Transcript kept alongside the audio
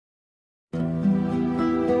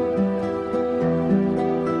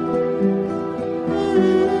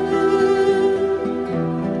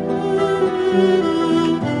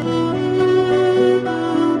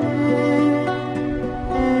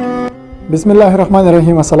بسم الله الرحمن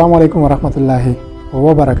الرحیم. السلام علیکم ورحمت الله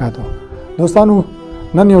وبرکاتہ. دوستانو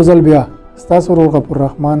نن یو ځل بیا ستاسو ورور غفور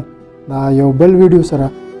الرحمن دا یو بل ویډیو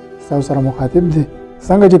سره مخاطب دی.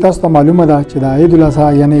 څنګه چې تاسو ته معلومه ده چې د عید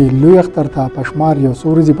الاضحی یعنی لوی اختر ته پشمار یو څو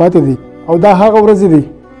ورځې پاتې دي او دا هغه ورځې دي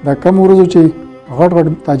د کم ورځو چې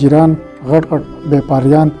غټ تاجران غټ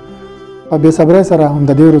بیپاریان په بې صبرۍ سره هم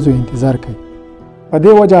د دې ورځو انتظار کوي. په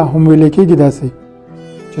دې وجه هم ویل کېږي داسې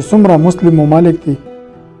چې څومره مسلم ممالک دي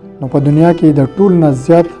نو په دنیا کې د ټول نه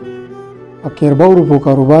زیات په کیربو روپو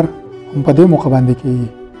کاروبار هم په دې موقع باندې کېږي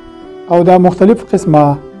او دا مختلف قسمه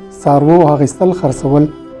څاروو اخیستل خرڅول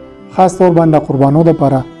خاص طور باندې قربانو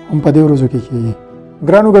دپاره هم په دې ورځو کې کېږي.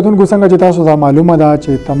 ګرانو کتونکو څنګه چې تاسو ته معلومه ده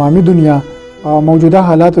چې تمامي دنیا په موجوده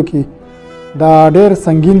حالاتو کې دا ډېر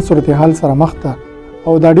سنگین صورتحال سره مخ ده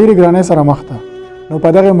او دا ډېرې ګرانۍ سره مخ ده. نو په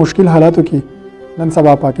دغه مشکل حالاتو کې نن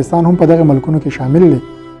سبا پاکستان هم په دغه ملکونو کې شامل دی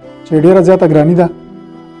چې ډېره زیاته ګراني ده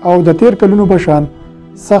او د تیر کلونو په شان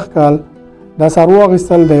سخت کال دا څاروو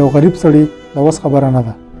اخیستل د یو غریب سړي د وس خبره نه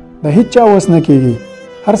ده. د هیڅ چا وس نه کېږي.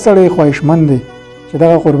 هر سړی خواهشمند دی چې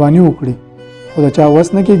دغه قرباني وکړي خو د چا وس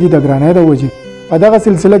نه کېږي د ګرانۍ د وجې. په دغه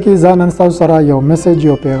سلسله کې زه نن ستاسو سره یو میسج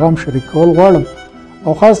یو پیغام شریک کول غواړم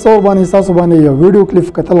او خاص طور باندې ستاسو باندې یو ویډیو کلیپ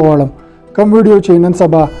کتل غواړم. کوم ویډیو چې نن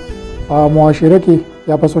سبا په معاشره کې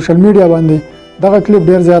یا په سوشل میډیا باندې دغه کلیپ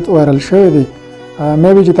ډېر زیات وایرل شوی دی.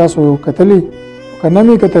 مې وی چې تاسو کتلی که نه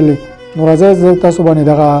مې کتلی نو راځئ زه تاسو باندې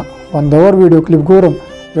دغه خوندور ویډیو کلیپ ګورم.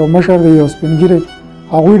 یو مشر دی یو سپین ږیری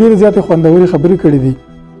هغوی ډېرې زیاتې خوندورې خبرې کړې دي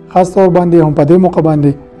خاص طور باندې هم په دې موقع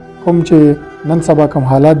باندې کوم چې نن سبا کوم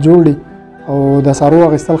حالات جوړ دي او د څاروو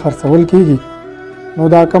اخیستل خرڅول کېږي نو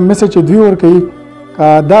دا کوم میسج چې دوی ورکوي که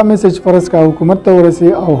دا میسج فرض که حکومت ته ورسي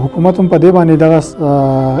او حکومت هم په دې باندې دغه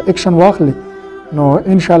اکشن واخلي نو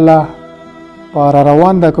انشاءالله په را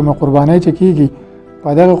روان د کومې قربانۍ چې کېږي په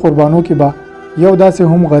دغه قربانو کې به یو داسې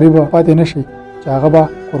هم غریب پاتې نه شي چې هغه به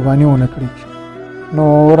قرباني ونه کړي. نو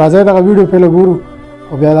راځئ دغه ویډیو پهله ګورو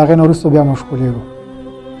او بیا د هغې نه وروسته بیا مشغولېږو.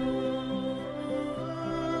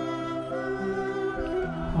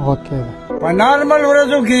 په نارمل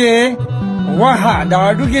ورځو کې غوښه د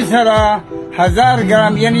هډوکي سره 1000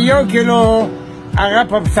 ګرام یعنی 1 کیلو هغه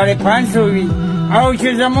په 550 وي او چې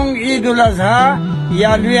زمونږ عید الاضحی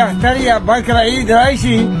یا لوی اختر یا بکر عید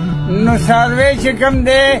راشي نو څاروی چې کوم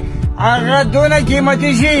دی هغه دونه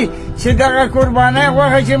قیمتي شي چې دغه قربانۍ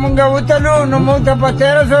غوښه چې مونږ وتلو نو مونږ ته په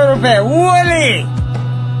 1300 روپۍ. ولې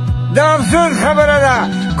دا افسوس خبره ده.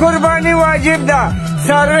 قرباني واجب ده.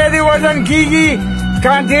 څاروی دې وزن کېږي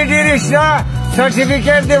کانټې ډېرې شته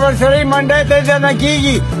سرټیفیکیټ دې ورسره منډی ته ځنه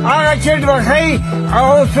کېږي هغه چټ به ښایي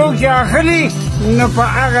او څوک چې اخلي نو په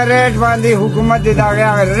هغه ریټ باندې حکومت دې د هغې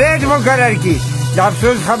ریټ مقرر کړي. دا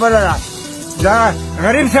افسوس خبره ده. دا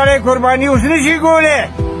غریب سړی قرباني اوس نشي کولی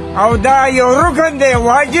او دا یو رکن دی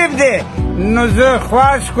واجب دی. نو زه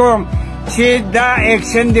خواست کوم چې دا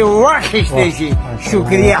اکشن دې واخیستی شي.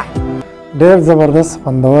 شکریه. ډېر زبردست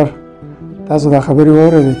خوندور تاسو دا خبرې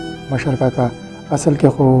واورېدې مشر کاکا. اصل کې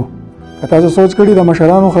خو که تاسو سوچ کړي د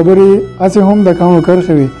مشرانو خبرې هسې هم د کاڼو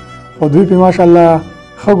کرښې وي خو دوی پې ماشاءالله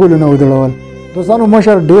ښه ګلونه ودړول. دوستانو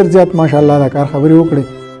مشر ډېر زیات ماشاءالله د کار خبرې وکړې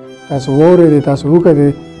تاسو واورېدې تاسو وکتې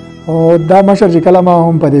او دا مشر چې کله ما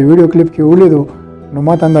هم په دې ویډیو کلیپ کې ولیدو نو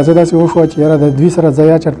ما ته اندازه داسې وشوه چې یاره د دوی سره زه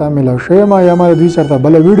یا چېرته میلاو شوی یم یا ما د دوی چېرته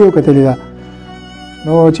بله ویډیو کتلې ده.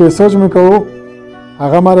 نو چې سوچ مې کوو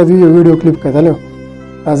هغه ما د دوی یو ویډیو کلیپ کتلی و.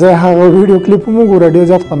 راځئ هغه ویډیو کلیپ هم وګوره ډېر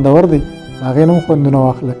زیات خوندور دی. د هغې نه هم خوندونه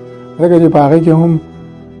واخله ځکه چې په هغې کې هم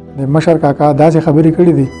د مشر کاکا داسې خبرې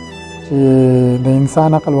کړي دي چې د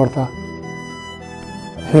انسان عقل ورته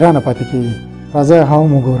حیرانه پاتې کېږي. راځئ هغه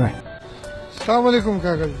هم وګورئ. السلام علیکم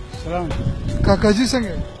کاکا جي. سلام. کاکا جي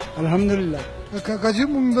څنګه؟ الحمدلله. کاکا جي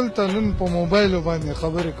مونږ دلته نن په موبایلو باندې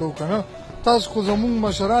خبرې کوو که نه. تاسو خو زمونږ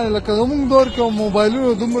مشران لکه زمونږ دور کې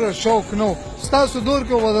موبایلونو دومره شوق نه و. ستاسو دور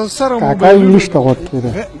کې به سره کاکا انګلیش ته غوږ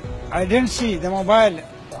کېده. I didn't see the mobile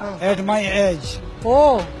at my age.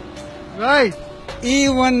 Oh, right.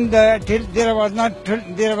 Even there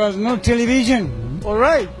was no television. All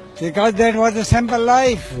right. Because that was a simple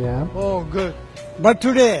life. Yeah. Oh, good. But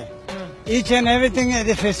today, each and everything,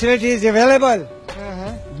 the facility is available.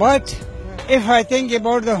 But if I think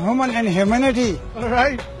about the human and humanity, all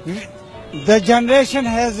right, the generation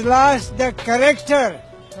has lost the character.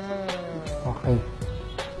 Okay.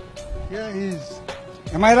 Yeah, he is.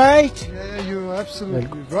 Am I right? Yeah, you're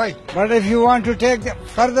absolutely right. But if you want to take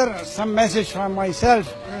further some message from myself,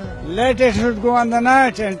 let it should go on the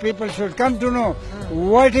net and people should come to know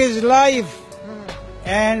what is life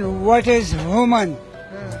and what is human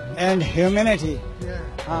and humanity.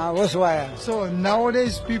 Yeah. So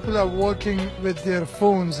nowadays people are working with their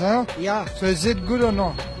phones, huh? Yeah. So is it good or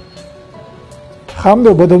not? خام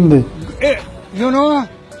دی بدم دی You know,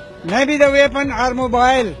 maybe the weapon or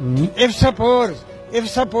mobile, if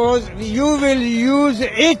suppose you will use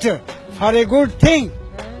it for a good thing,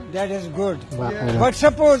 that is good. But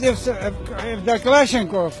suppose if the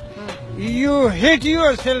Kalashnikov, you hit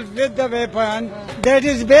yourself with the weapon, that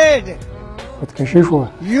is bad. خودکشي شوه.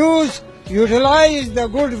 Utilize the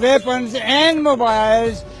good weapons and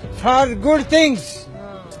mobiles for good things.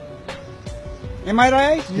 Am I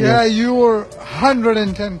right? Yeah, you were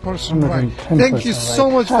 110% right. Thank you so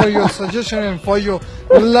much for your suggestion and for your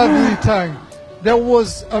lovely time. That was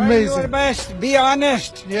Try amazing. your best. Be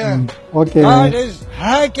honest. Yeah. Okay. God is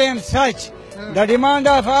high and such. The demand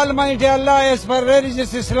of Almighty Allah is for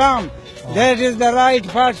religious Islam. That is the right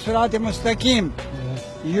path, Surat Mustaqim.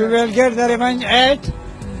 You will get the revenge at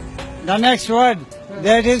the next word.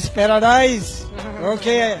 That is paradise.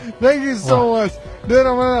 Okay. Thank you so much.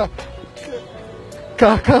 Dera mana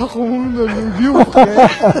kaka خو مونږ د لوګي وخوړی.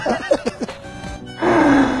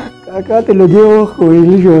 کاکا ته لګي خو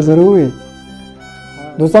انګلیش وسره وې.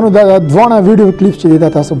 دوستانو دا ځوانه ویډیو کلیپ چې دا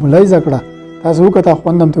تاسو ملایزه کړه تاسو وکړه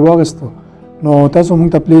خوندم ته واغستو نو تاسو موږ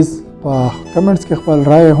ته پلیز په کمنټس کې خپل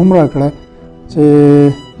رائے هم راکړه چې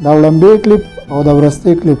دا وړاندې کلیپ او دا ورسته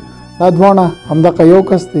کلیپ دا ځوانه همدغه یو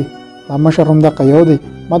کس دی دا مشر همدغه یو دی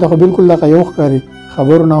ما ته خو بالکل دغه یو ښکاري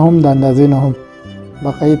خبرو نه هم د اندازې نه هم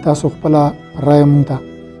باقي تاسو خپل رائے موږ ته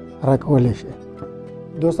راکولی شئ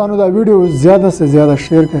دوستانو دا ویډیو زیاده سے زیاده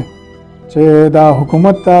شیر کړئ چې دا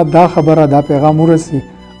حکومت ته دا خبره دا پیغام ورسي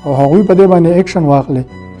او هغوی په دې باندې اکشن واخلي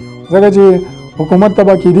ځکه چې حکومت ته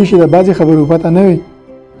به کیدای شي د بعضې خبرو پته نه وي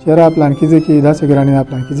چې یاره پلان کې ځای کې داسې ګراني ده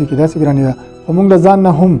پلان کې ځای کې داسې ګراني ده خو موږ د ځان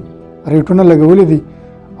نه هم ریټونه لګولي دي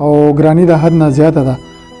او ګراني د حد نه زیاته ده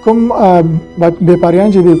کوم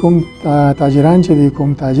بیپاریان چې دي کوم تاجران چې دي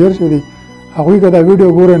کوم تاجر چې دي هغوی که دا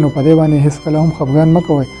ویډیو ګورئ نو په دې باندې هېڅ کله هم خفګان مه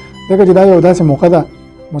کوئ ځکه چې دا یو داسې موقع ده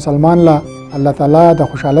مسلمان له الله تعالی د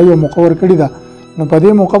خوشحالۍ یو موقع ورکړې ده نو په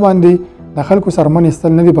دې موقع باندې د خلکو سرمن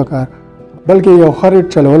ایستل نه دي پکار بلکې یو ښه ریټ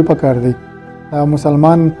چلول پکار دی دا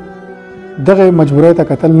مسلمان دغه مجبورۍ ته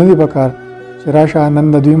کتل نه دي پکار چې راشه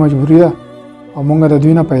نن د دوی مجبوري ده او موږ د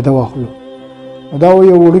دوی نه پیدا واخلو نو دا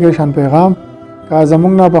یو وړوکی شان پیغام که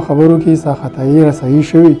زموږ نه په خبرو کې څه خطایي رسایي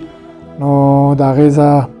شوي نو د هغې زه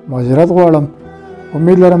معذرت غواړم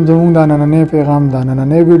امید لرم زموږ دا نننی پیغام دا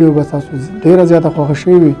نننی ویډیو به تاسو ډېره زیاته خوښه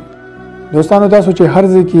شوې وي دوستانو تاسو چې هر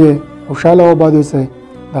ځای کې یې خوشحاله او آباد اوسئ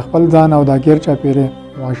د خپل ځان او د ګیر چاپېرې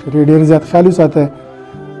معاشرې ډېر زیات خیال وساتئ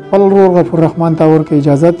خپل ورور غفور رحمان ته ورکړئ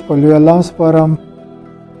اجازت په لوی الله سپارم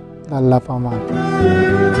د الله په امان